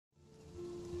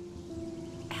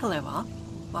Hello all,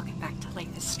 welcome back to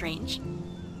Life is Strange.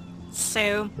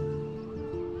 So,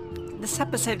 this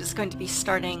episode is going to be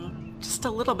starting just a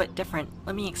little bit different.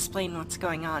 Let me explain what's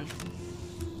going on.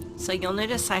 So you'll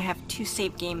notice I have two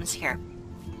save games here.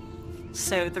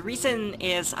 So the reason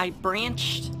is I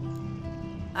branched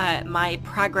my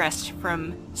progress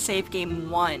from save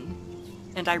game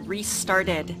 1 and I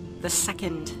restarted the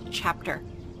second chapter.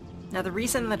 Now the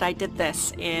reason that I did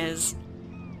this is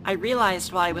I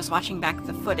realized while I was watching back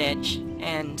the footage,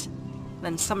 and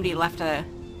then somebody left a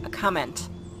comment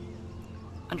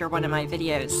under one of my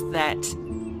videos, that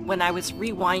when I was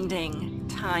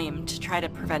rewinding time to try to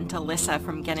prevent Alyssa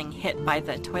from getting hit by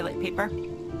the toilet paper,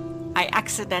 I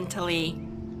accidentally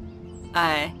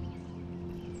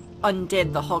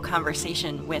undid the whole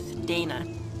conversation with Dana.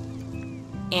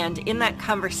 And in that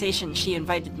conversation, she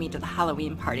invited me to the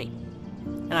Halloween party.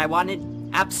 And I wanted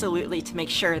absolutely to make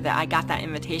sure that I got that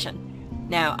invitation.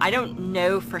 Now, I don't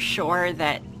know for sure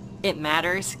that it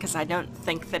matters, because I don't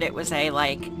think that it was a,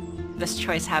 like, this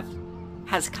choice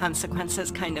has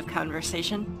consequences kind of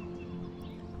conversation.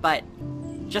 But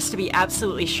just to be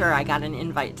absolutely sure I got an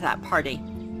invite to that party,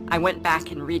 I went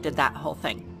back and redid that whole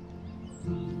thing.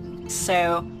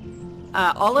 So,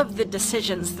 all of the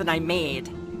decisions that I made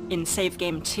in save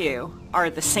game 2 are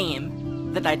the same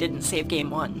that I did in save game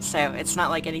 1, so it's not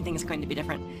like anything's going to be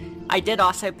different. I did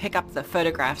also pick up the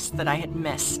photographs that I had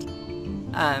missed.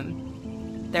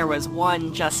 There was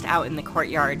one just out in the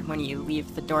courtyard when you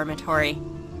leave the dormitory,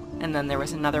 and then there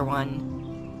was another one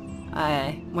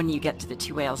when you get to the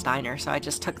Two Whales Diner, so I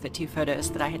just took the two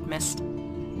photos that I had missed.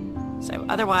 So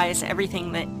otherwise,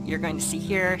 everything that you're going to see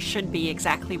here should be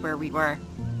exactly where we were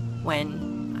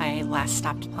when I last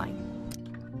stopped playing.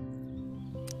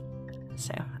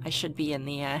 So I should be in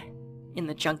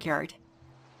the junkyard.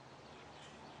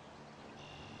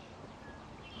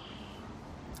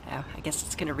 Oh, I guess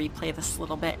it's gonna replay this a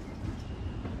little bit.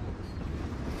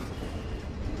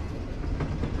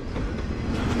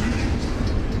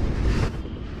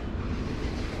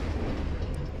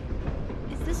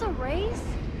 Is this a race?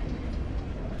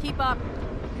 Keep up.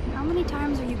 How many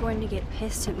times are you going to get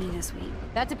pissed at me this week?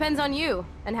 That depends on you,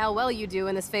 and how well you do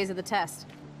in this phase of the test.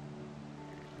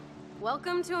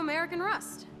 Welcome to American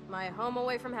Rust, my home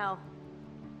away from hell.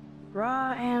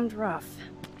 Raw and rough.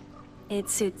 It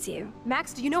suits you.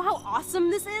 Max, do you know how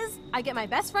awesome this is? I get my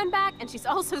best friend back, and she's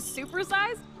also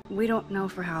supersized. We don't know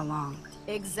for how long.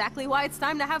 Exactly why it's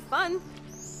time to have fun.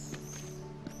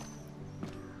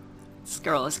 This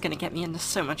girl is gonna get me into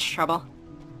so much trouble.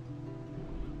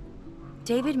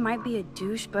 David might be a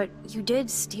douche, but you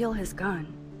did steal his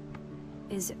gun.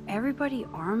 Is everybody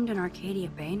armed in Arcadia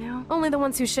Bay now? Only the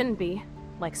ones who shouldn't be,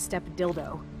 like Step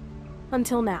Dildo.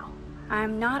 Until now.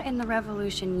 I'm not in the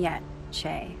revolution yet,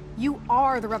 Che. You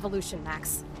are the revolution,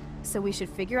 Max. So we should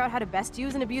figure out how to best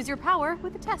use and abuse your power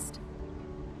with a test.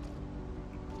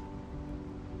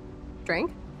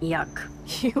 Drink? Yuck.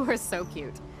 You are so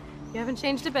cute. You haven't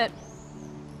changed a bit.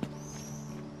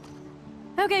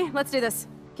 Okay, let's do this.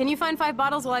 Can you find 5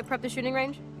 bottles while I prep the shooting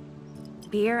range?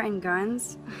 Beer and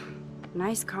guns?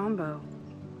 Nice combo.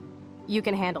 You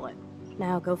can handle it.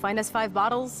 Now go find us 5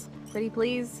 bottles, pretty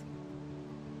please.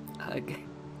 Ugh.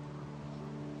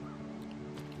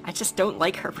 I just don't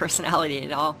like her personality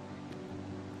at all.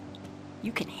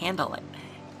 You can handle it.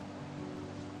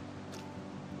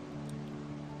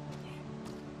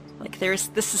 Like this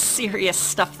is serious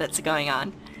stuff that's going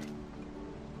on.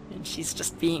 And she's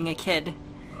just being a kid.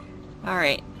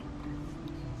 Alright.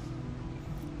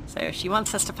 So she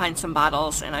wants us to find some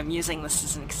bottles, and I'm using this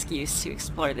as an excuse to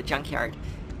explore the junkyard.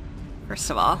 First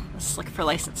of all, let's look for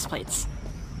license plates.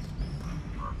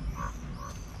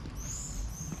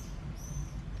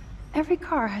 Every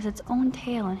car has its own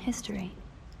tale and history.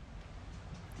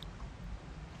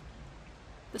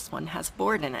 This one has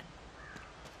board in it.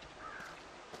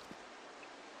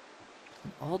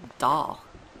 An old doll.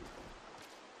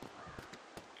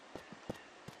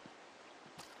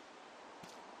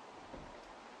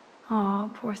 Aw,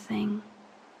 poor thing.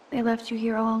 They left you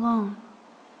here all alone.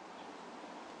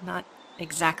 Not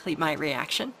exactly my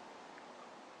reaction,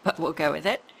 but we'll go with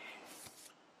it.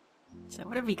 So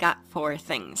what have we got for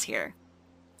things here?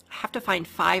 I have to find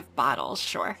 5 bottles,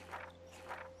 sure.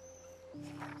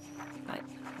 But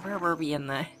where were we in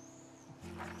the...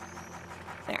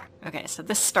 There. Okay, so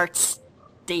this starts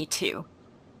day 2.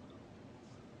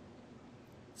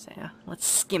 So let's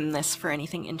skim this for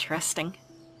anything interesting.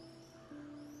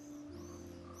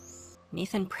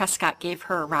 Nathan Prescott gave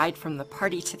her a ride from the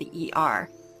party to the ER,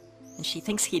 and she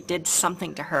thinks he did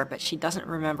something to her, but she doesn't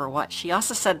remember what. She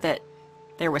also said that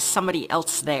there was somebody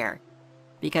else there,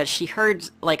 because she heard,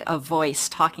 like, a voice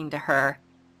talking to her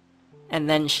and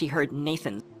then she heard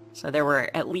Nathan. So there were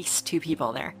at least 2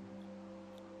 people there.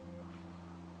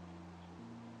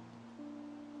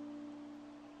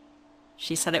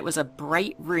 She said it was a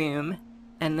bright room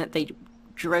and that they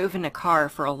drove in a car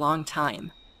for a long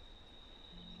time.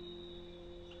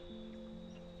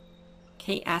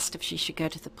 Kate asked if she should go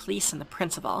to the police and the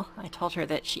principal. I told her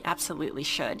that she absolutely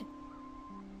should.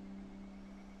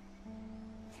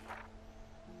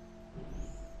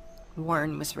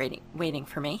 Warren was waiting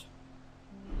for me.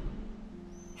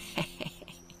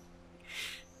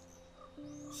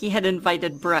 He had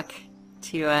invited Brooke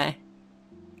to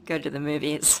go to the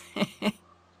movies.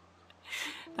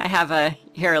 I have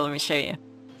here, let me show you.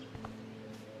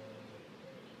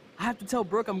 I have to tell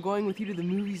Brooke I'm going with you to the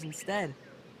movies instead.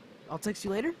 I'll text you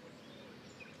later?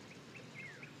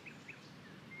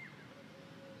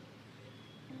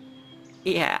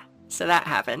 Yeah, so that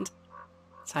happened.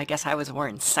 So I guess I was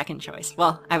Warren's second choice.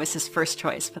 Well, I was his first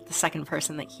choice, but the second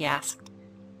person that he asked.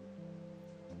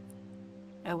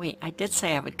 Oh wait, I did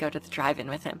say I would go to the drive-in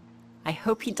with him. I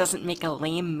hope he doesn't make a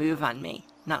lame move on me.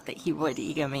 Not that he would,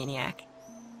 egomaniac.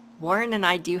 Warren and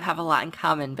I do have a lot in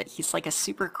common, but he's like a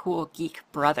super cool geek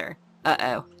brother.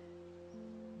 Uh-oh.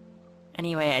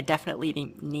 Anyway, I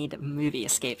definitely need a movie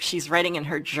escape. She's writing in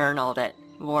her journal that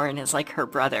Warren is like her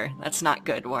brother. That's not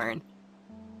good, Warren.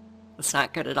 That's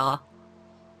not good at all.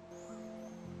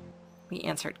 We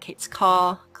answered Kate's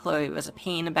call. Chloe was a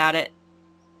pain about it.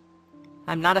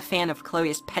 I'm not a fan of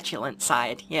Chloe's petulant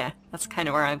side. Yeah, that's kind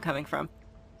of where I'm coming from.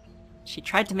 She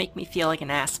tried to make me feel like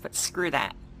an ass, but screw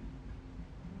that.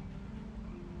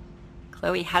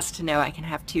 Chloe has to know I can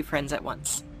have 2 friends at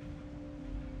once.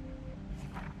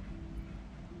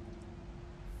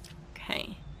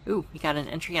 Okay. Ooh, we got an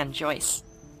entry on Joyce.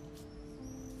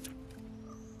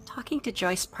 Talking to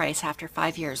Joyce Price after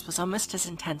 5 years was almost as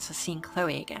intense as seeing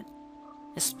Chloe again.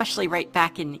 Especially right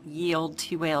back in Ye Olde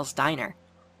Two Whales Diner.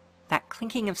 That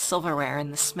clinking of silverware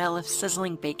and the smell of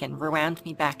sizzling bacon rewound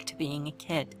me back to being a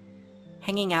kid,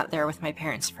 hanging out there with my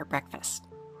parents for breakfast.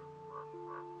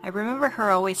 I remember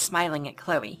her always smiling at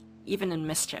Chloe, even in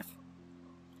mischief.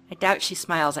 I doubt she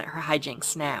smiles at her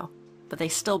hijinks now, but they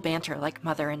still banter like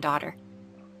mother and daughter.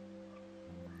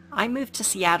 I moved to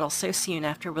Seattle so soon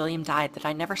after William died that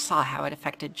I never saw how it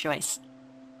affected Joyce.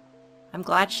 I'm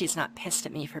glad she's not pissed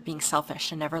at me for being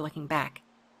selfish and never looking back.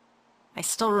 I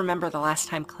still remember the last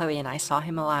time Chloe and I saw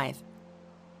him alive.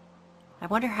 I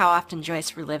wonder how often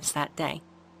Joyce relives that day.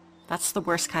 That's the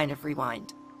worst kind of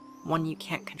rewind, one you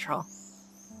can't control.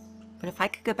 But if I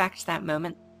could go back to that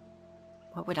moment,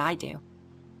 what would I do?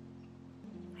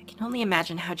 I can only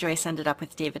imagine how Joyce ended up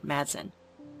with David Madsen.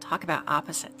 Talk about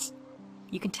opposites.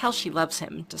 You can tell she loves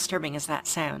him, disturbing as that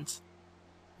sounds.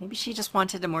 Maybe she just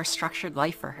wanted a more structured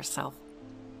life for herself.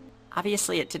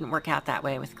 Obviously it didn't work out that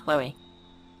way with Chloe.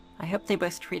 I hope they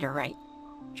both treat her right.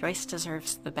 Joyce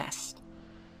deserves the best.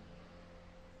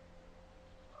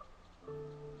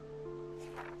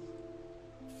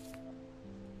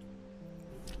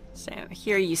 So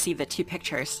here you see the 2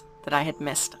 pictures that I had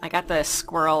missed. I got the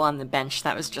squirrel on the bench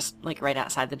that was just like right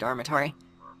outside the dormitory.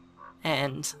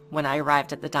 And when I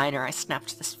arrived at the diner, I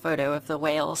snapped this photo of the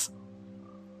whales.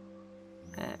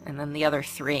 And then the other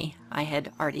 3 I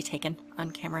had already taken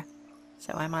on camera.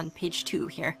 So I'm on page 2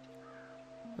 here.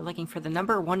 We're looking for the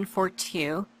number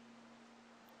 142,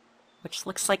 which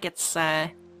looks like it's,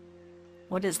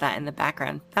 what is that in the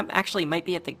background? That actually might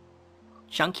be at the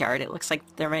junkyard. It looks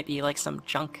like there might be like some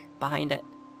junk behind it.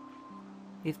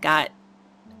 We've got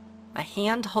a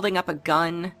hand holding up a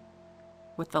gun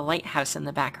with the lighthouse in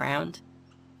the background,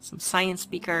 some science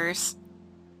speakers,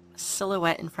 a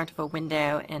silhouette in front of a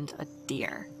window, and a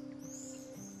deer.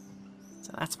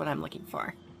 So that's what I'm looking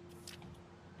for.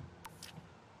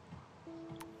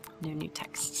 No new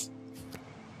texts.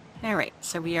 Alright,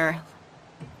 so we are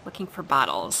looking for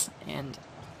bottles, and...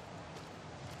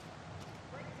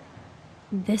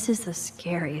 This is the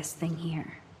scariest thing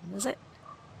here. What is it?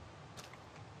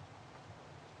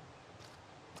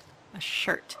 A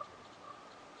shirt.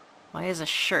 Why is a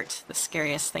shirt the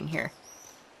scariest thing here?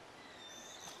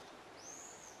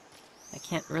 I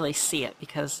can't really see it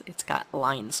because it's got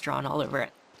lines drawn all over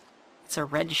it. It's a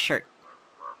red shirt.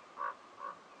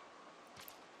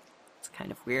 It's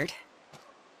kind of weird.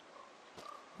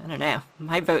 I don't know.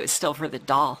 My vote is still for the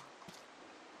doll.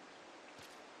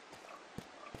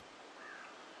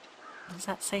 Does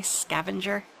that say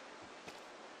scavenger?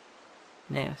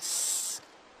 No.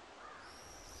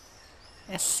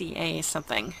 SCA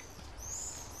something.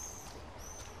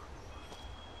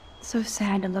 So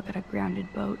sad to look at a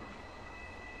grounded boat.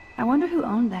 I wonder who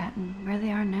owned that and where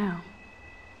they are now.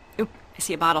 Oop, I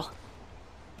see a bottle.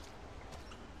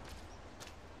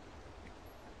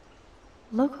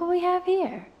 Look what we have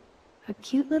here. A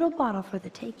cute little bottle for the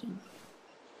taking.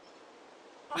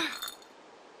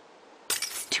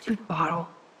 Stupid bottle.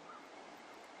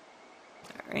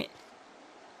 Alright.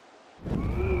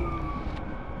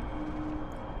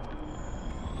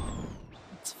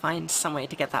 Let's find some way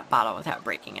to get that bottle without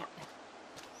breaking it.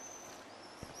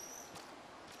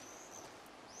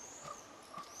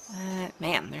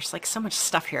 Man, there's like so much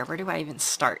stuff here. Where do I even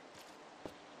start?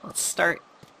 Let's start.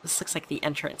 This looks like the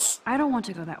entrance. I don't want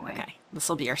to go that way. Okay, this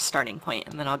will be our starting point,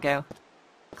 and then I'll go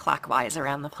clockwise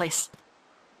around the place.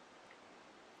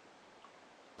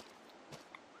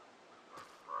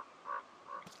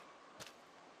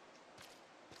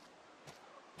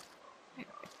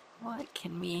 What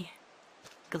can we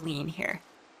glean here?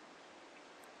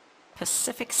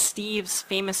 Pacific Steve's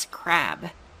famous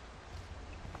crab.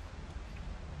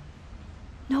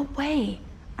 No way!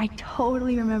 I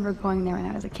totally remember going there when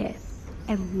I was a kid.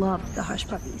 I loved the Hush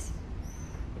Puppies.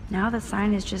 Now the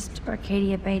sign is just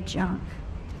Arcadia Bay junk.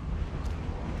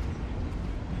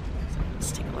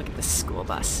 Let's take a look at this school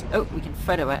bus. Oh, we can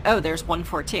photo it. Oh, there's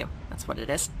 142. That's what it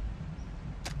is.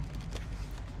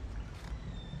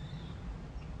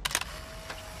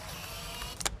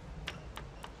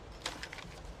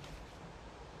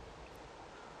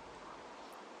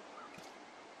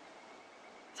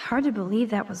 It's hard to believe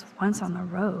that was once on the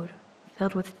road,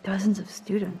 filled with dozens of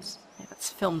students. Yeah, it's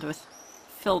filled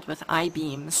with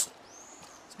I-beams.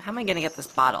 So how am I gonna get this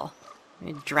bottle?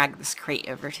 Let me drag this crate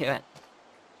over to it.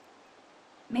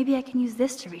 Maybe I can use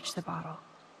this to reach the bottle.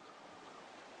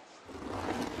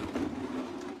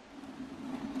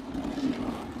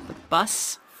 The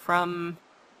bus from...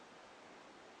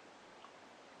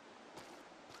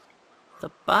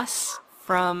 The bus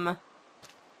from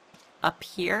up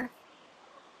here?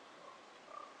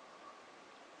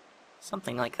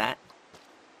 Something like that.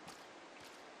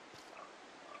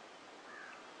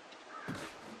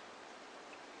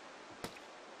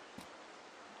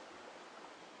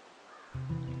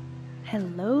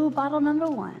 Hello, bottle number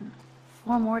 1.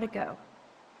 4 more to go.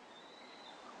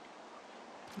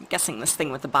 I'm guessing this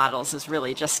thing with the bottles is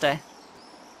really just a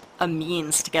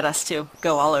means to get us to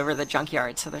go all over the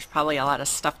junkyard, so there's probably a lot of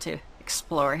stuff to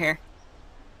explore here.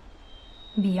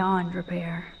 Beyond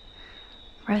repair.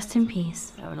 Rest in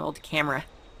peace. Oh, an old camera.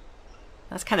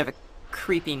 That's kind of a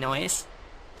creepy noise.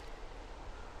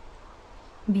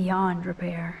 Beyond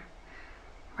repair.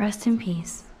 Rest in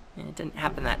peace. Yeah, it didn't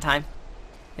happen that time.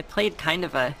 It played kind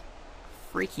of a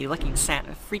freaky looking sound,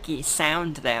 a freaky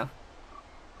sound though.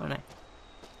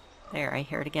 There, I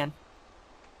hear it again.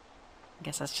 I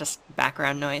guess that's just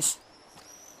background noise.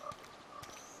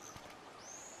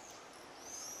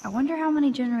 I wonder how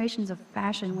many generations of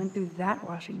fashion went through that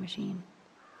washing machine.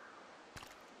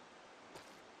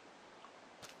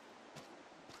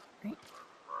 Right.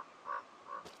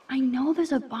 I know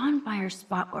there's a bonfire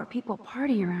spot where people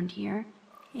party around here.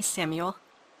 Hey, Samuel.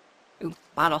 Ooh,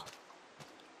 bottle.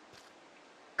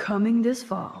 Coming this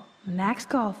fall, Max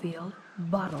Caulfield,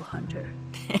 Bottle Hunter.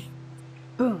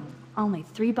 Boom. Only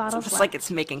 3 bottles It's left. like it's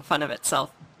making fun of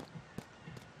itself.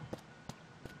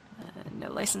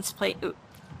 No license plate. Ooh.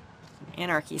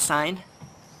 Anarchy sign.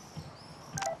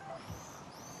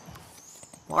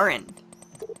 Warren.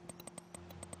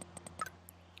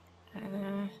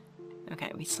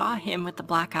 Okay, we saw him with the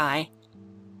black eye.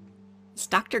 It's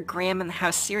Dr. Graham in the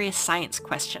house. Serious science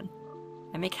question.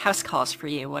 I make house calls for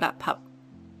you. What up, pup?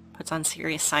 Puts on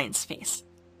serious science face.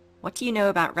 What do you know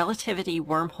about relativity,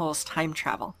 wormholes, time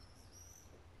travel?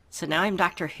 So now I'm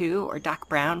Doctor Who or Doc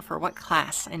Brown for what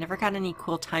class? I never got any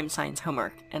cool time science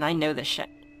homework, and I know this shit.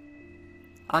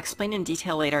 I'll explain in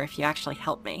detail later if you actually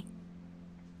help me.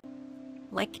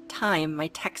 Like time, my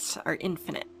texts are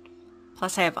infinite.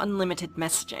 Plus I have unlimited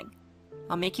messaging.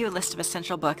 I'll make you a list of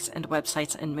essential books and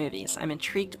websites and movies. I'm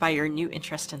intrigued by your new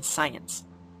interest in science.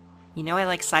 You know I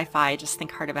like sci-fi, just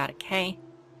think hard about it, Kay?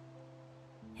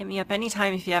 Hit me up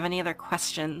anytime if you have any other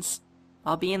questions.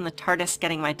 I'll be in the TARDIS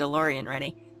getting my DeLorean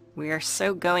ready. We are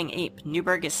so going ape.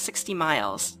 Newburgh is 60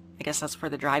 miles. I guess that's where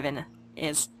the drive-in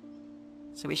is.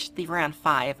 So we should leave around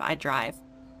 5. I drive.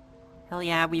 Hell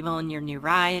yeah, we will in your new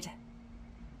ride.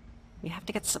 We have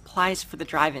to get supplies for the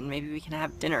drive-in. Maybe we can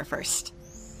have dinner first.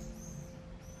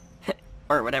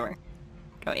 Or whatever.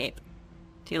 Go ape.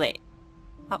 Too late.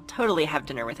 I'll totally have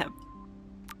dinner with him.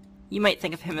 You might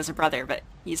think of him as a brother, but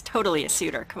he's totally a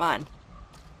suitor. Come on.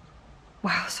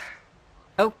 Wowzer.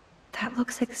 Oh. That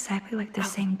looks exactly like the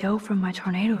same doe from my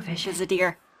tornado vision. There's a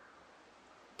deer.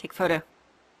 Take photo.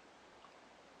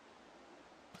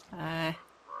 Alright.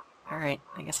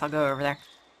 I guess I'll go over there.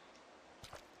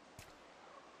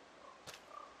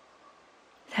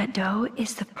 That doe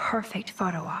is the perfect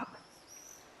photo op.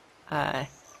 I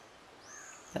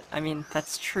mean,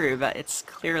 that's true, but it's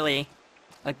clearly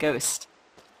a ghost.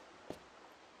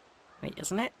 Wait,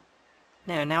 isn't it?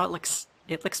 No, now it looks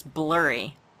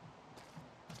blurry.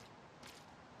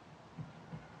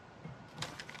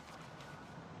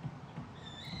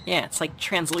 Yeah, it's like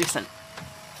translucent.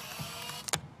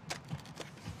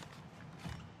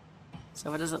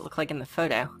 So what does it look like in the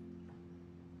photo?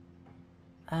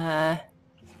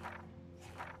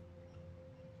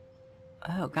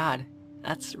 Oh god,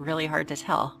 that's really hard to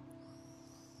tell.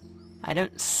 I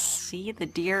don't see the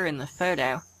deer in the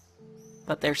photo,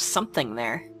 but there's something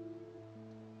there.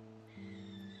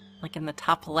 Like in the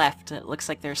top left, it looks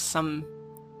like there's some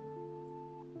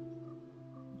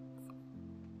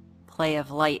play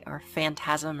of light or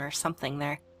phantasm or something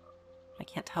there. I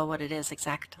can't tell what it is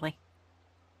exactly.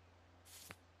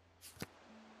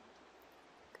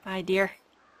 Goodbye, deer.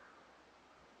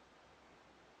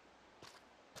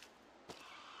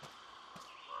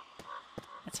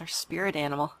 That's our spirit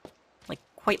animal. Like,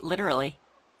 quite literally.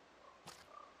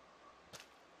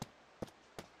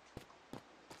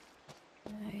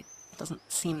 It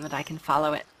doesn't seem that I can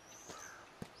follow it.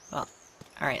 Well,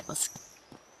 alright, let's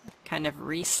kind of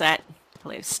reset.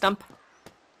 Play stump.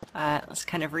 Let's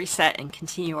kind of reset and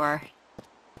continue our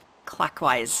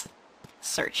clockwise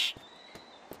search.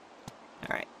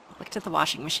 Alright, looked at the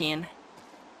washing machine.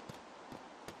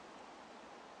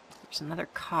 There's another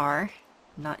car.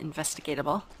 Not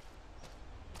investigatable.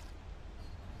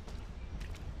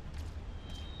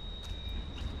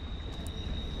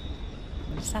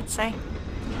 What does that say?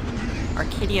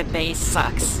 Arcadia Bay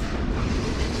sucks.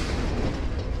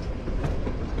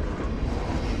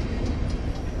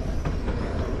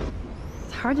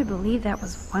 It's hard to believe that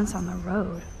was once on the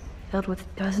road, filled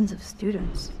with dozens of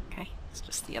students. Okay, it's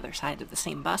just the other side of the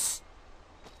same bus.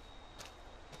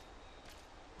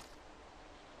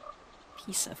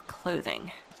 Piece of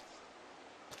clothing.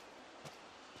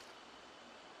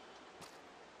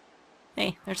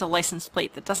 Hey, there's a license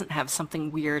plate that doesn't have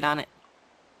something weird on it.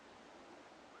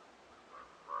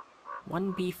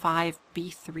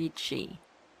 1B5B3G.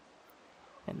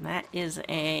 And that is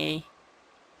a...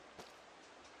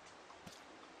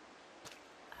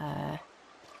 I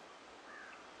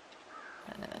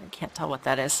can't tell what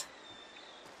that is.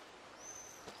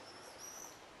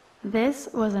 This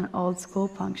was an old school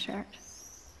punk shirt.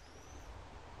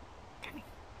 Okay.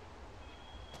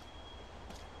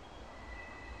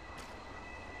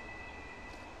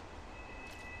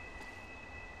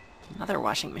 Another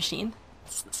washing machine.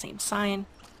 It's the same sign.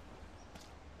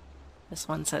 This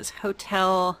one says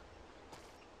Hotel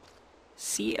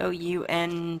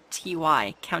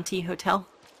County, County Hotel.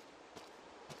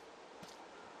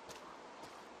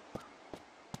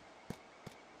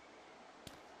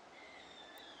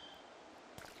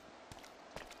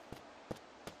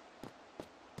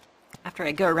 After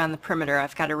I go around the perimeter,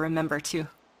 I've got to remember to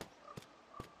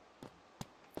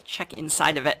check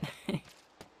inside of it.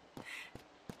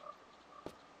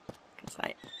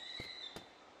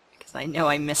 Because I know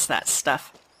I miss that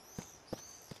stuff.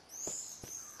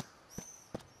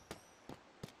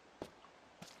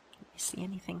 Can you see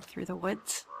anything through the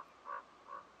woods?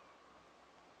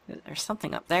 There's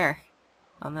something up there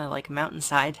on the, like,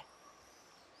 mountainside.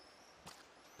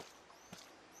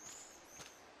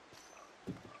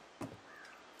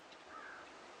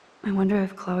 I wonder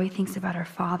if Chloe thinks about her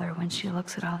father when she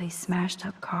looks at all these smashed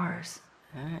up cars.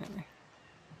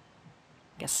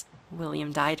 Guess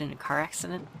William died in a car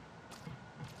accident.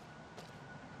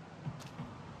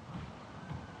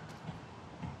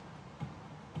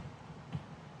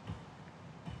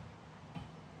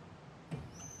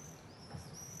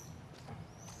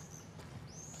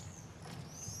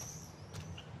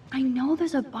 I know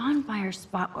there's a bonfire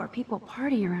spot where people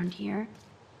party around here.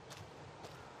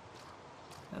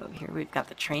 Oh, here we've got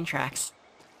the train tracks.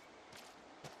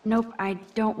 Nope, I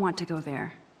don't want to go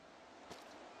there.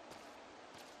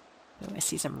 Oh, I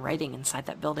see some writing inside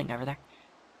that building over there.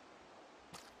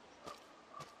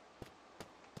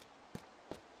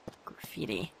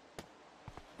 Graffiti.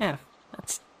 Oh,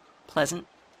 that's pleasant.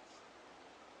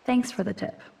 Thanks for the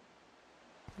tip.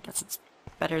 I guess it's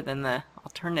better than the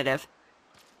alternative.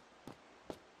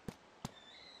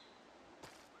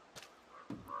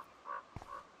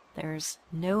 There's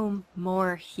no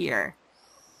more here.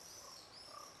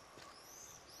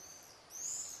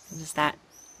 What is that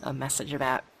a message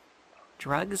about?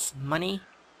 Drugs? Money?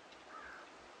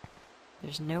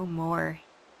 There's no more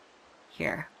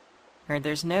here. Or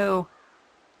there's no...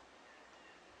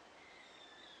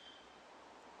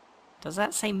 Does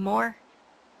that say more?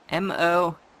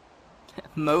 M-O...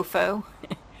 Mofo?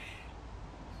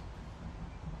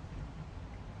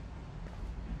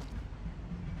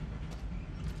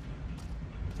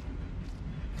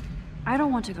 I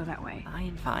don't want to go that way.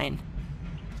 Fine, fine.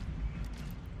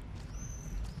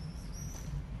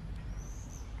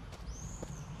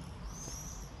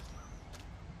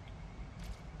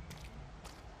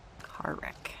 Car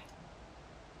wreck.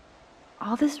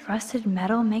 All this rusted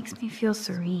metal makes me feel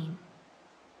serene.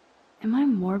 Am I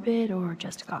morbid or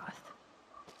just goth?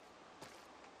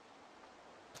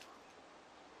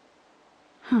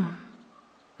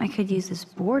 I could use this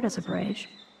board as a bridge.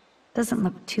 Doesn't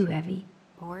look too heavy.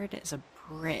 Board is a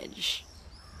bridge.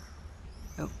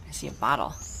 Oh, I see a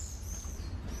bottle.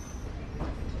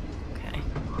 Okay.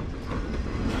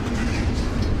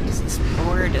 Use this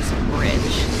board as a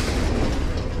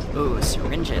bridge. Ooh,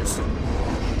 syringes.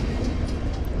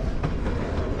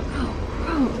 Oh,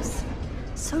 gross.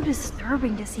 So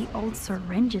disturbing to see old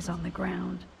syringes on the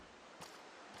ground.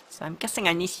 So I'm guessing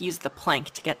I need to use the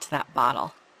plank to get to that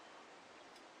bottle.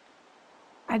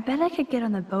 I bet I could get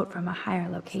on the boat from a higher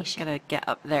location. Gotta get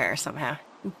up there somehow.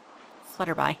 Ooh,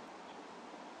 flutter by.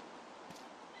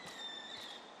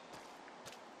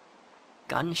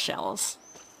 Gun shells.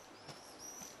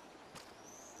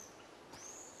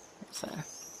 There's a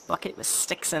bucket with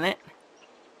sticks in it.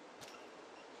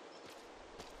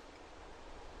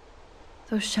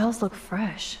 Those shells look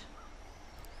fresh.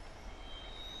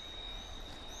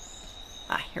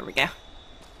 Ah, here we go.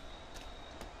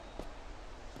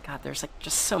 God, there's like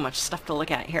just so much stuff to look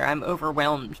at here. I'm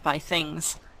overwhelmed by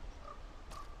things.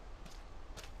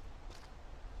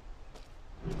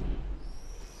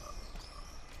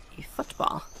 A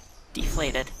football.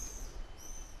 Deflated.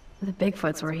 The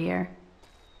Bigfoots were here.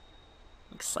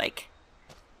 Looks like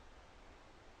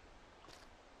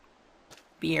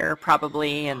beer,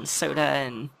 probably, and soda,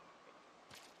 and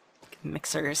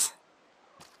mixers.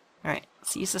 Alright,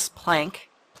 let's use this plank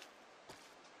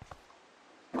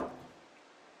to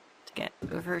get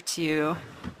over to...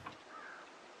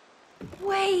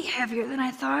 Way heavier than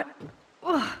I thought.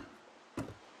 Ugh.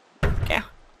 Okay.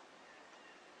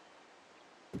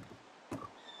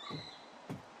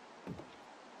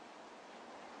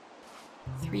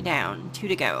 Three down, 2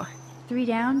 to go. 3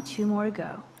 down, 2 more to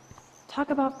go. Talk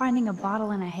about finding a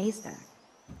bottle in a haystack.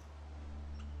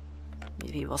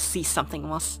 Maybe we'll see something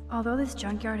else. Although this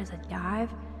junkyard is a dive,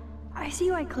 I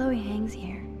see why Chloe hangs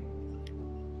here.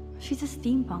 She's a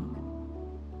steampunk.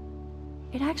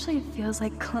 It actually feels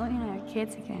like Chloe and I are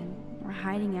kids again. We're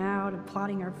hiding out and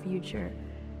plotting our future.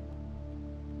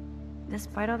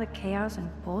 Despite all the chaos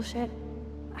and bullshit,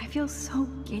 I feel so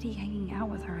giddy hanging out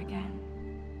with her again.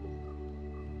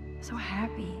 So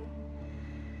happy.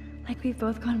 Like we've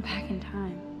both gone back in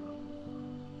time.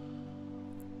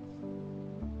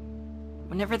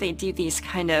 Whenever they do these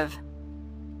kind of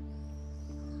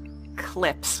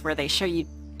clips where they show you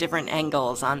different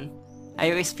angles on... I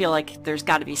always feel like there's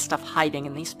got to be stuff hiding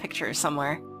in these pictures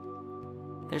somewhere.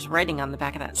 There's writing on the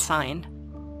back of that sign.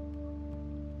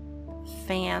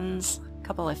 Fans. A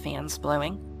couple of fans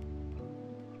blowing.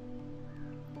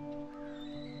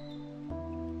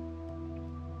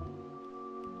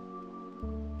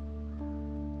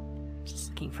 Just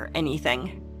looking for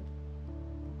anything.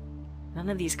 None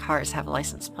of these cars have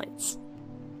license plates.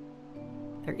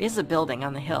 There is a building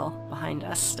on the hill behind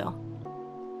us still.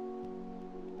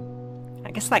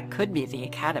 I guess that could be the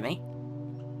academy.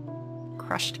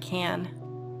 Crushed can.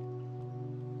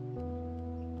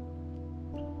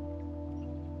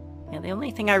 Yeah, the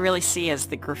only thing I really see is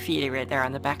the graffiti right there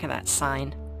on the back of that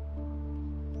sign.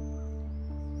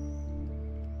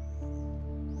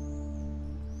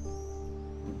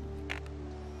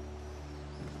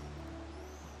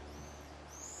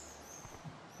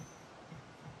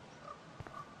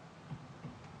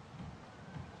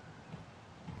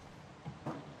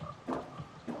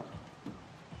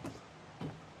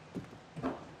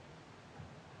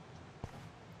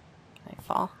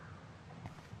 Fall.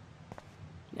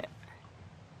 No.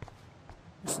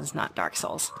 This is not Dark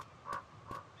Souls.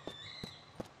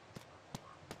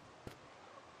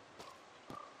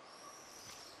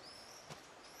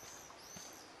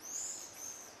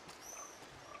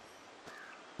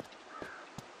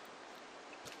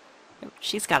 Oh,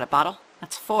 she's got a bottle.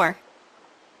 That's 4.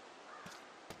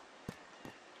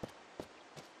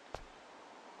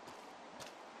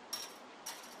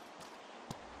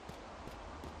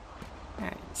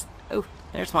 Oh,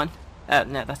 there's one. Oh,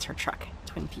 no, that's her truck.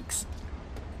 Twin Peaks.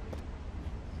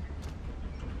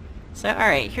 So,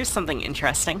 alright, here's something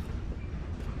interesting.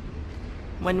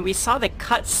 When we saw the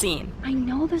cutscene... I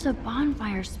know there's a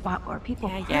bonfire spot where people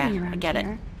party around I get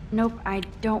here. it. Nope, I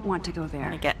don't want to go there. I'm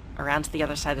gonna get around to the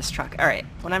other side of this truck. Alright,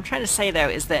 what I'm trying to say, though,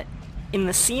 is that in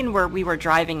the scene where we were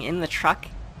driving in the truck,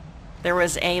 there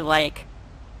was a, like,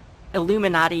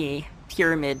 Illuminati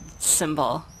pyramid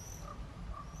symbol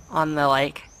on the,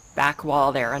 like, back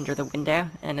wall there under the window,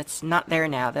 and it's not there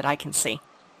now that I can see.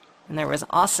 And there was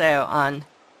also on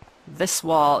this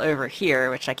wall over here,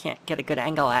 which I can't get a good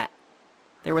angle at,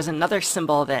 there was another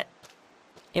symbol that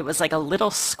it was like a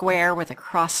little square with a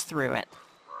cross through it.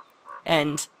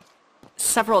 And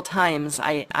several times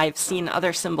I've seen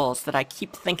other symbols that I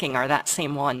keep thinking are that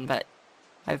same one, but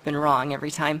I've been wrong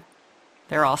every time.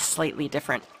 They're all slightly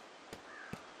different.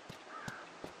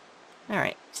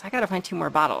 Alright, so I gotta find 2 more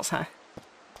bottles, huh?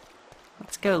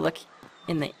 Let's go look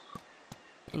in the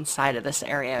inside of this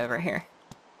area over here.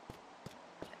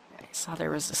 I saw there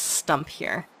was a stump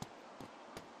here.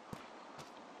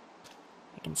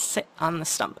 I can sit on the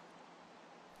stump.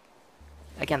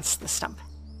 Against the stump.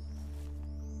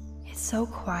 It's so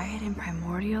quiet and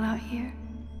primordial out here.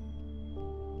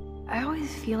 I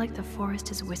always feel like the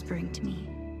forest is whispering to me.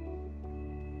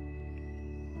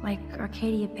 Like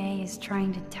Arcadia Bay is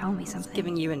trying to tell me something. It's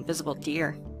giving you invisible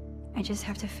deer. I just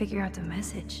have to figure out the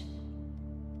message.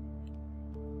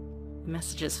 The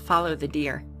message is follow the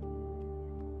deer.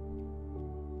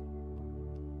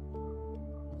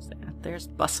 So there's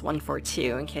bus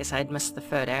 142 in case I'd missed the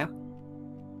photo.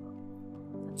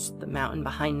 That's the mountain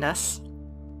behind us.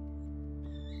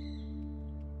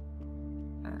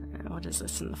 What is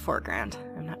this in the foreground?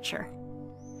 I'm not sure.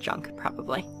 Junk,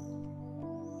 probably.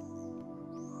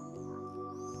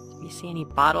 Do you see any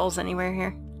bottles anywhere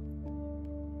here?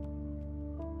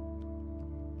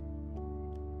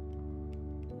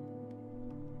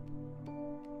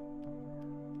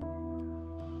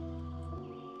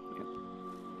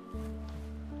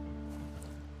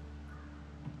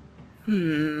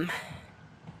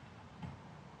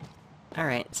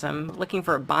 Alright, so I'm looking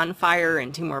for a bonfire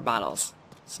and 2 more bottles.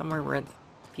 Somewhere where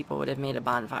people would have made a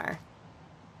bonfire.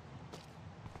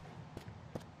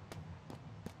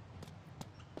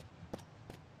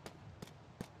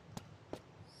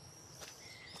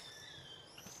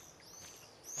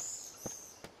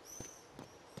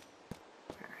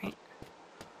 Alright.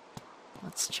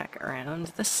 Let's check around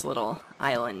this little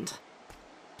island.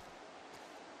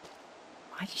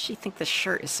 Why does she think this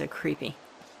shirt is so creepy?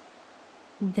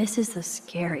 This is the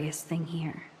scariest thing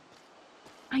here.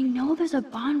 I know there's a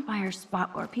bonfire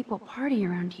spot where people party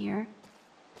around here.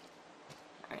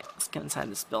 Alright, let's go inside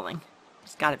this building.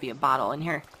 There's gotta be a bottle in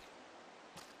here.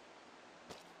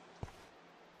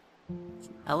 It's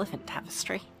an elephant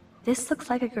tapestry. This looks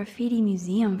like a graffiti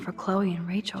museum for Chloe and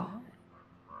Rachel.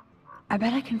 I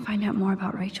bet I can find out more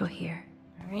about Rachel here.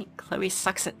 Alright, Chloe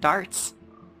sucks at darts.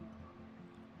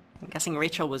 I'm guessing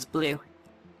Rachel was blue.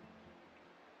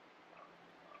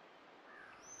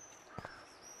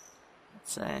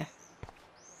 It's a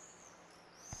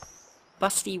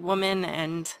busty woman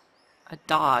and a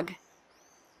dog.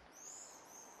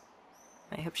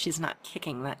 I hope she's not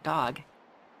kicking that dog.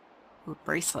 Ooh,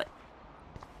 bracelet.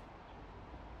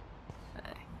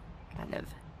 Kind of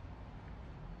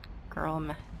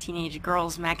teenage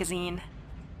girls magazine.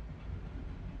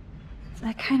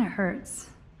 That kind of hurts.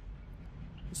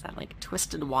 Is that like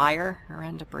twisted wire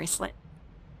around a bracelet?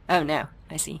 Oh no,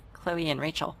 I see. Chloe and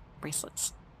Rachel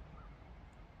bracelets.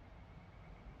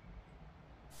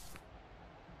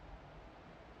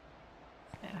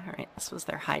 Alright, this was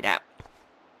their hideout.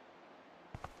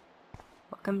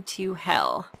 Welcome to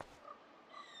hell.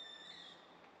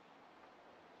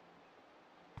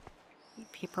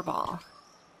 Paper ball.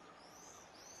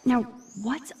 Now,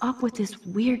 what's up with this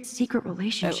weird secret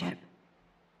relationship?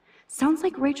 Sounds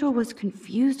like Rachel was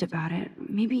confused about it,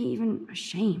 maybe even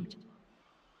ashamed.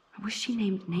 I wish she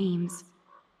named names.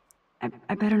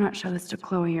 I better not show this to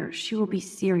Chloe or she will be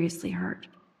seriously hurt.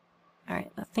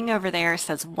 Alright, the thing over there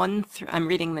says I'm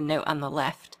reading the note on the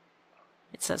left.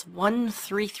 It says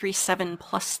 1337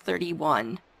 plus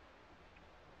 31.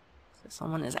 So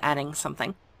someone is adding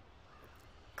something.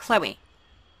 Chloe,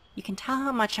 you can tell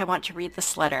how much I want to read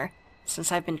this letter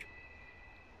since I've been...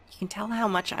 You can tell how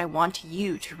much I want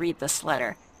you to read this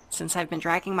letter since I've been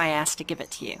dragging my ass to give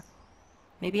it to you.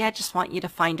 Maybe I just want you to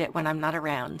find it when I'm not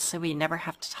around so we never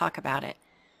have to talk about it.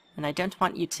 And I don't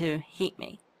want you to hate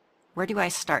me. Where do I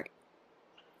start?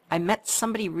 I met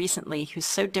somebody recently who's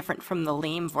so different from the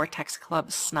lame Vortex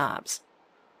Club snobs.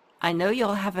 I know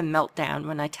you'll have a meltdown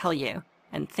when I tell you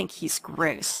and think he's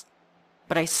gross.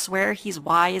 But I swear he's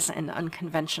wise and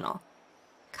unconventional.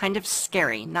 Kind of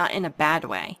scary, not in a bad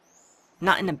way.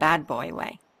 Not in a bad boy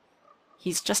way.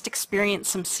 He's just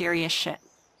experienced some serious shit.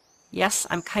 Yes,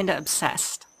 I'm kinda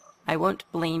obsessed. I won't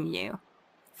blame you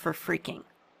for freaking.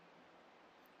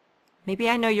 Maybe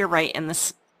I know you're right and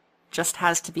this just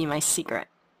has to be my secret.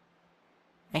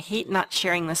 I hate not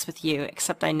sharing this with you,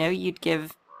 except I know you'd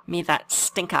give me that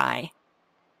stink eye.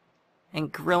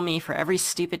 and grill me for every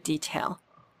stupid detail.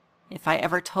 If I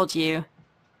ever told you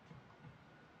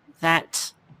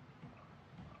that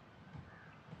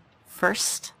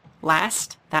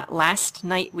that last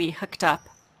night we hooked up,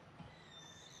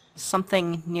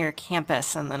 something near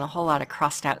campus, and then a whole lot of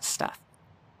crossed out stuff.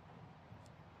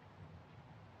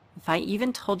 If I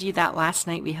even told you that last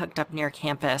night we hooked up near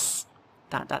campus, ...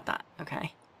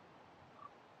 Okay.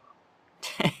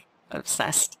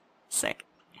 Obsessed. Sick.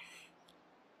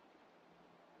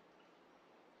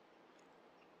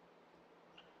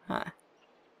 Huh.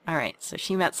 Alright, so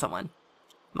she met someone.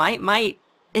 My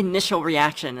initial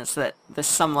reaction is that the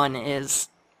someone is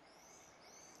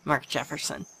Mark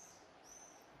Jefferson.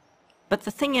 But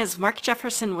the thing is, Mark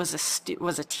Jefferson was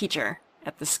a teacher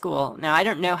at the school. Now, I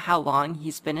don't know how long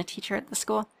he's been a teacher at the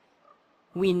school.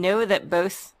 We know that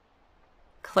both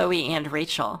Chloe and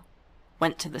Rachel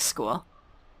went to the school.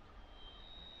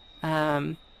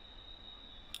 And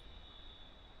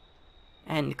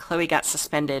Chloe got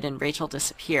suspended and Rachel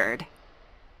disappeared.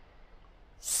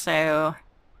 So,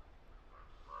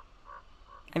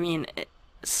 I mean,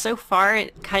 so far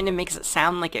it kind of makes it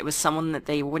sound like it was someone that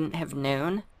they wouldn't have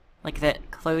known. Like that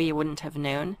Chloe wouldn't have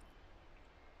known.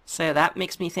 So that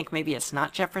makes me think maybe it's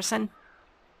not Jefferson.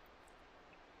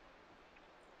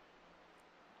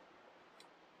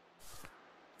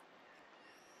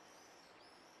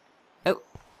 Oh,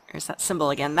 there's that symbol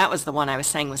again. That was the one I was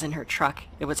saying was in her truck.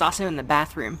 It was also in the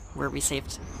bathroom where we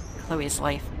saved Chloe's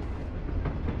life.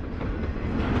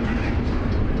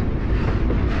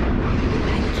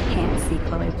 I can't see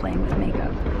Chloe playing with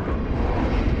makeup.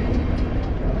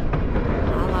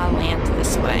 La La Land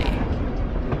this way.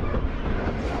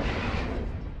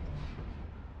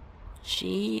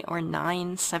 G or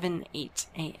 978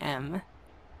 AM.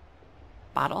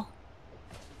 Bottle.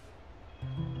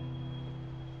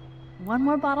 One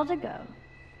more bottle to go.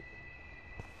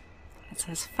 It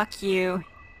says, fuck you.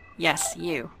 Yes,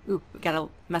 you. Ooh, we got a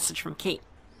message from Kate.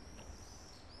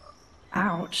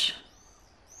 Ouch.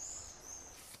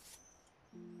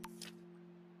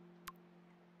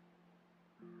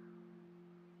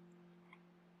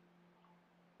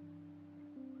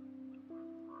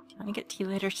 Can I get tea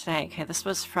later today? Okay, this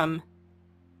was from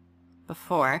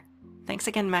before. Thanks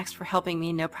again, Max, for helping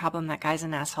me. No problem, that guy's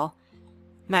an asshole.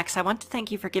 Max, I want to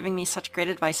thank you for giving me such great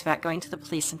advice about going to the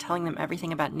police and telling them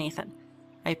everything about Nathan.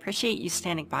 I appreciate you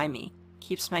standing by me.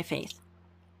 Keeps my faith.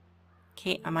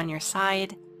 Kate, I'm on your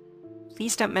side.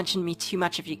 Please don't mention me too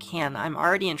much if you can. I'm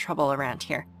already in trouble around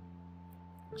here.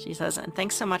 She says, and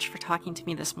thanks so much for talking to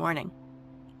me this morning.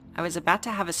 I was about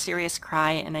to have a serious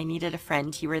cry and I needed a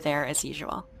friend. You were there as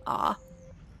usual. Aw.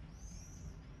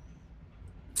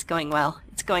 It's going well.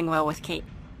 It's going well with Kate.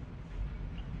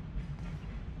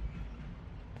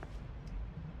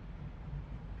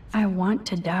 I want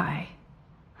to die.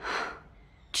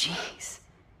 Jeez.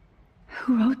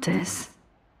 Who wrote this?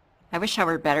 I wish I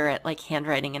were better at, like,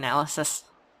 handwriting analysis.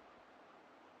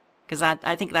 Because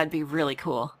I think that'd be really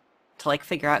cool. To, like,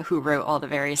 figure out who wrote all the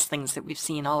various things that we've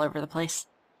seen all over the place.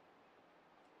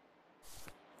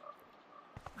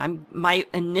 My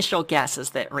initial guess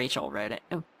is that Rachel wrote it.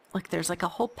 Oh, look, there's like a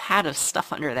whole pad of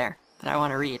stuff under there that I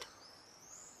want to read.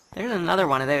 There's another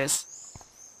one of those.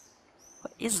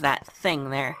 What is that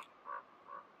thing there?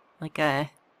 Like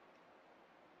a...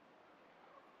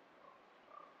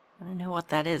 I don't know what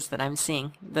that is that I'm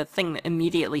seeing. The thing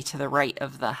immediately to the right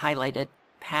of the highlighted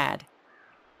pad.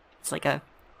 It's like a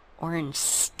orange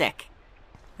stick.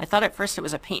 I thought at first it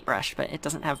was a paintbrush, but it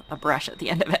doesn't have a brush at the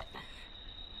end of it.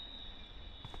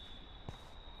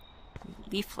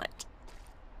 Leaflet.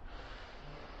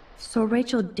 So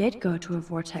Rachel did go to a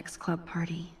Vortex Club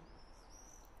party.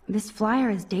 This flyer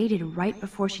is dated right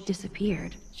before she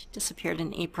disappeared. She disappeared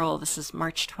in April. This is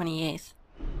March 28th.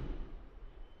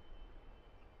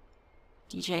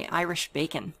 DJ Irish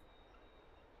Bacon.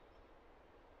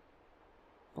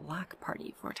 Block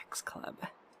Party Vortex Club.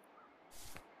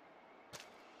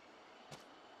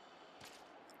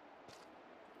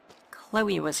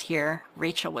 Chloe was here.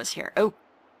 Rachel was here. Oh!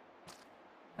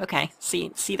 Okay,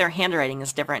 see their handwriting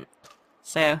is different.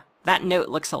 So, that note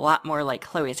looks a lot more like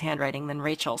Chloe's handwriting than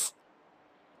Rachel's.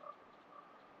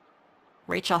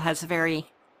 Rachel has very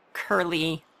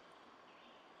curly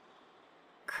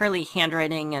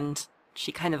handwriting, and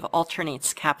she kind of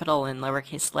alternates capital and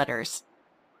lowercase letters.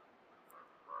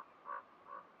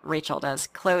 Rachel does.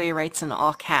 Chloe writes in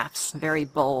all caps, very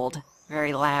bold,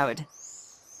 very loud.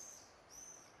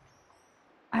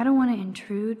 I don't want to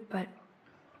intrude, but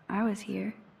I was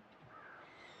here.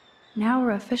 Now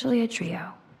we're officially a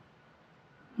trio.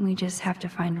 We just have to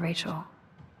find Rachel.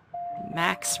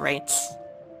 Max writes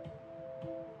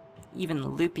even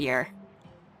loopier.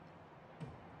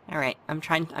 Alright, I'm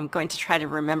going to try to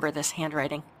remember this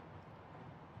handwriting.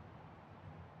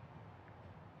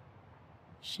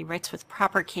 She writes with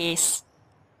proper case.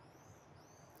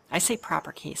 I say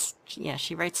proper case. Yeah,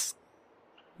 she writes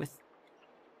with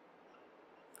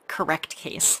correct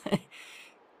case.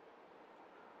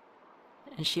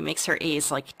 And she makes her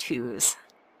A's like 2's.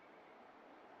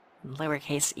 And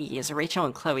lowercase e's. Rachel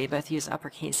and Chloe both use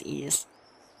uppercase e's.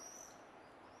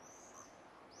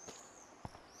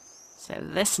 So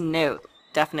this note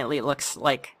definitely looks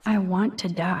like I want to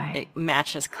die. it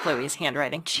matches Chloe's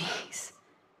handwriting. Jeez.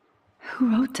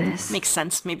 Who wrote this? Makes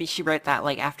sense. Maybe she wrote that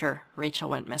like after Rachel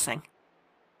went missing.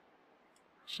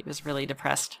 She was really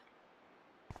depressed.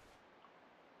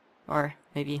 Or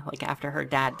maybe like after her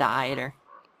dad died or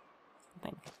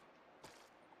something.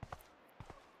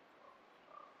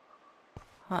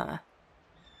 Huh.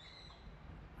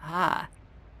 Ah.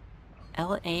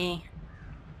 L.A.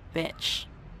 bitch.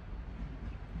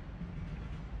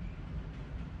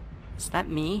 Is that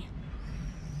me?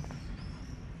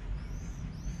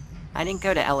 I didn't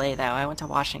go to LA though, I went to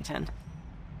Washington.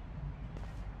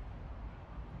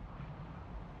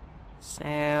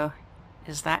 So,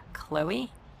 is that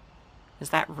Chloe? Is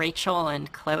that Rachel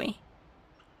and Chloe?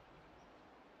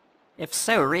 If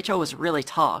so, Rachel was really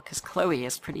tall, because Chloe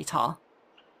is pretty tall.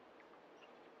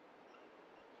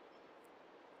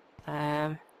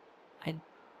 I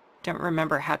don't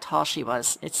remember how tall she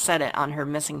was. It said it on her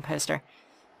missing poster.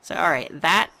 So, alright,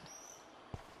 that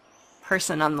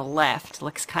person on the left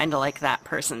looks kind of like that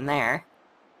person there.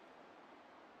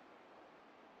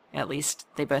 At least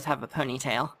they both have a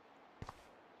ponytail.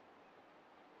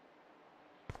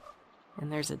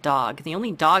 And there's a dog. The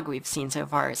only dog we've seen so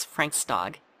far is Frank's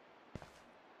dog.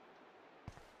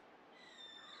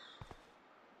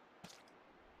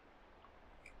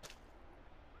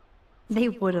 They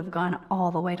would have gone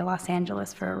all the way to Los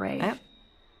Angeles for a rave. Oh.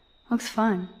 Looks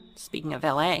fun. Speaking of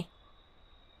LA,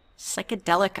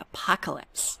 Psychedelic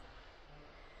Apocalypse.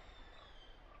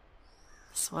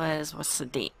 This was, what's the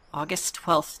date? August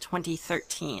 12th,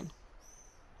 2013.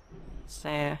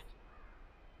 So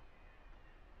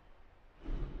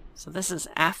this is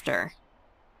after.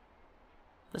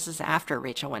 This is after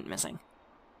Rachel went missing.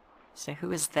 So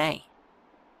who is they?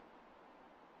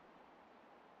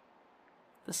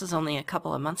 This is only a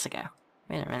couple of months ago.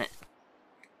 Wait a minute.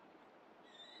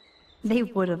 They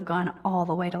would have gone all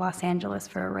the way to Los Angeles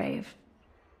for a rave.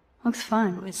 Looks Who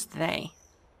fun. is they?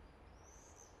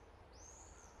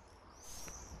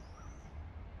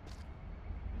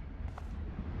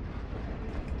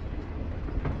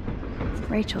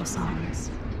 Rachel songs.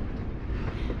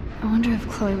 I wonder if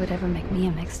Chloe would ever make me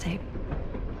a mixtape.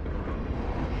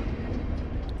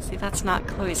 See, that's not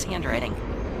Chloe's handwriting.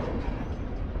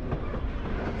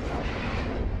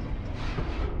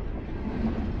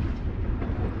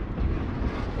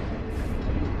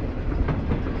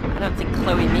 I don't think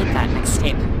Chloe made that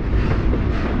mixtape.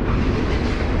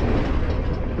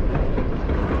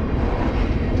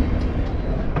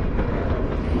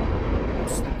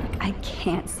 I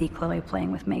can't see Chloe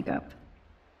playing with makeup.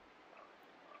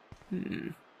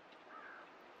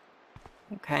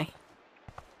 Okay.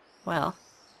 Well,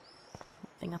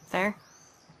 nothing up there.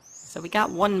 So we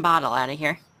got one bottle out of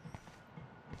here.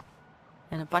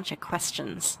 And a bunch of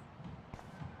questions.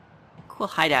 Cool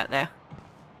hideout, though.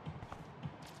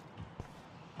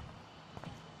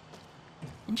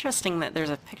 Interesting that there's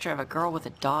a picture of a girl with a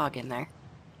dog in there.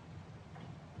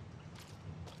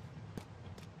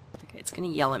 Okay, it's gonna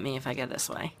yell at me if I go this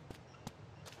way.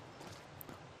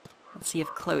 Let's see if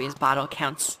Chloe's bottle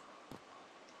counts.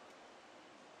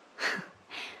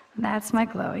 That's my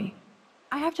Chloe.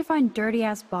 I have to find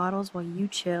dirty-ass bottles while you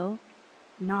chill?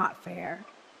 Not fair.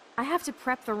 I have to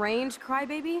prep the range,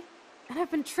 crybaby. And I've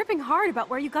been tripping hard about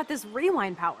where you got this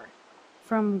rewind power.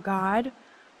 From God?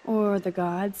 Or the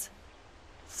gods?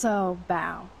 So,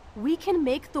 bow. We can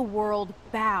make the world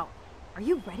bow. Are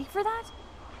you ready for that?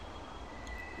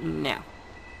 No.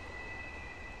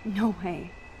 No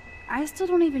way. I still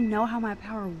don't even know how my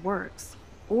power works.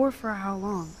 Or for how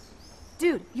long.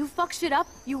 Dude, you fuck shit up,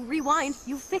 you rewind,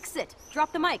 you fix it.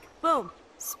 Drop the mic. Boom.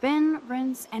 Spin,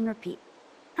 rinse, and repeat.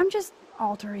 I'm just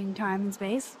altering time and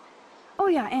space. Oh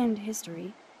yeah, and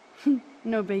history.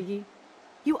 No biggie.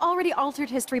 You already altered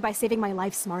history by saving my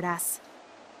life, smartass.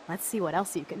 Let's see what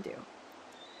else you can do.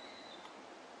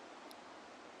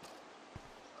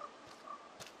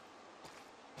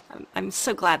 I'm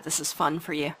so glad this is fun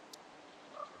for you.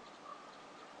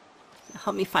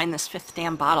 Help me find this fifth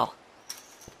damn bottle.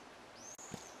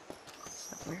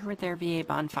 So where would there be a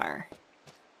bonfire?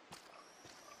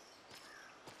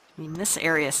 I mean, this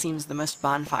area seems the most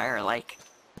bonfire-like.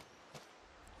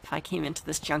 If I came into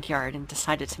this junkyard and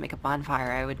decided to make a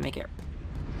bonfire, I would make it...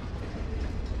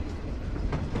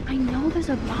 I know there's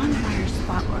a bonfire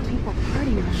spot where people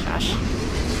party around. Shush.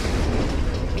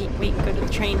 Wait, go to the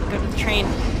train, go to the train.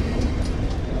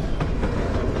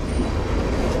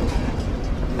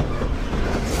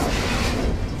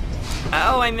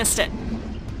 Oh, I missed it.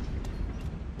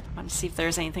 I want to see if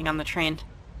there's anything on the train.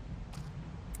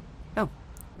 Oh.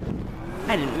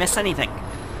 I didn't miss anything.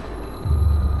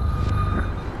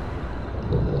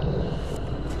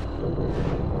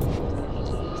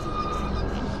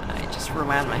 I just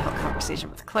rewound my whole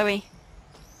conversation with Chloe.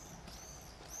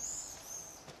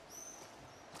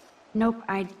 Nope,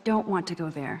 I don't want to go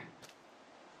there.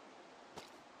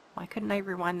 Why couldn't I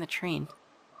rewind the train?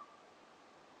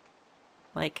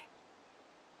 Like,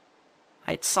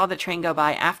 I saw the train go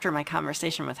by after my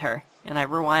conversation with her, and I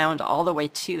rewound all the way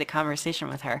to the conversation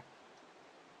with her.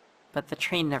 But the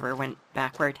train never went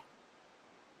backward.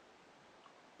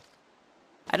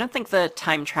 I don't think the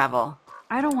time travel...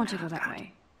 I don't want to go that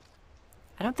way.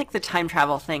 I don't think the time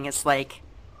travel thing is, like,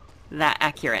 that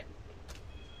accurate.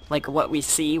 Like, what we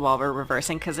see while we're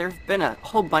reversing, because there have been a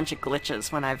whole bunch of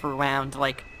glitches when I've rewound,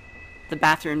 like, the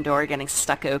bathroom door getting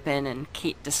stuck open and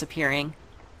Kate disappearing.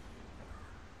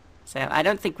 So I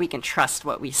don't think we can trust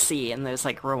what we see in those,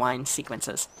 like, rewind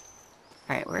sequences.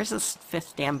 Alright, where's this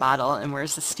 5th damn bottle, and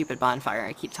where's this stupid bonfire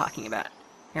I keep talking about?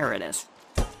 Here it is.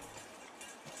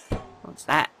 What's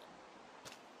that?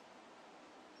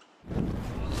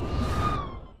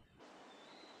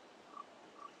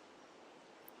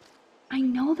 I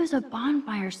know there's a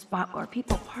bonfire spot where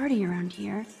people party around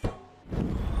here.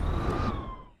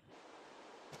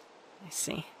 I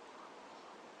see.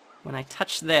 When I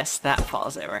touch this, that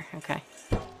falls over. Okay.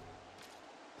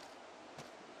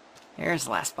 Here's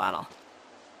the last bottle.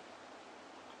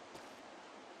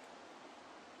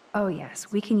 Oh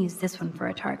yes, we can use this one for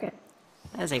a target.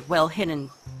 That is a well-hidden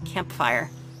campfire.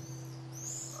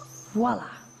 Voila!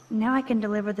 Now I can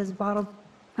deliver this bottle.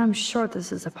 I'm sure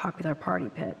this is a popular party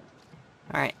pit.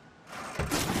 Alright.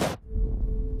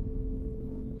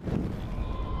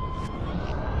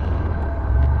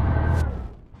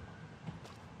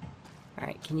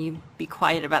 Alright, can you be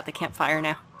quiet about the campfire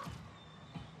now?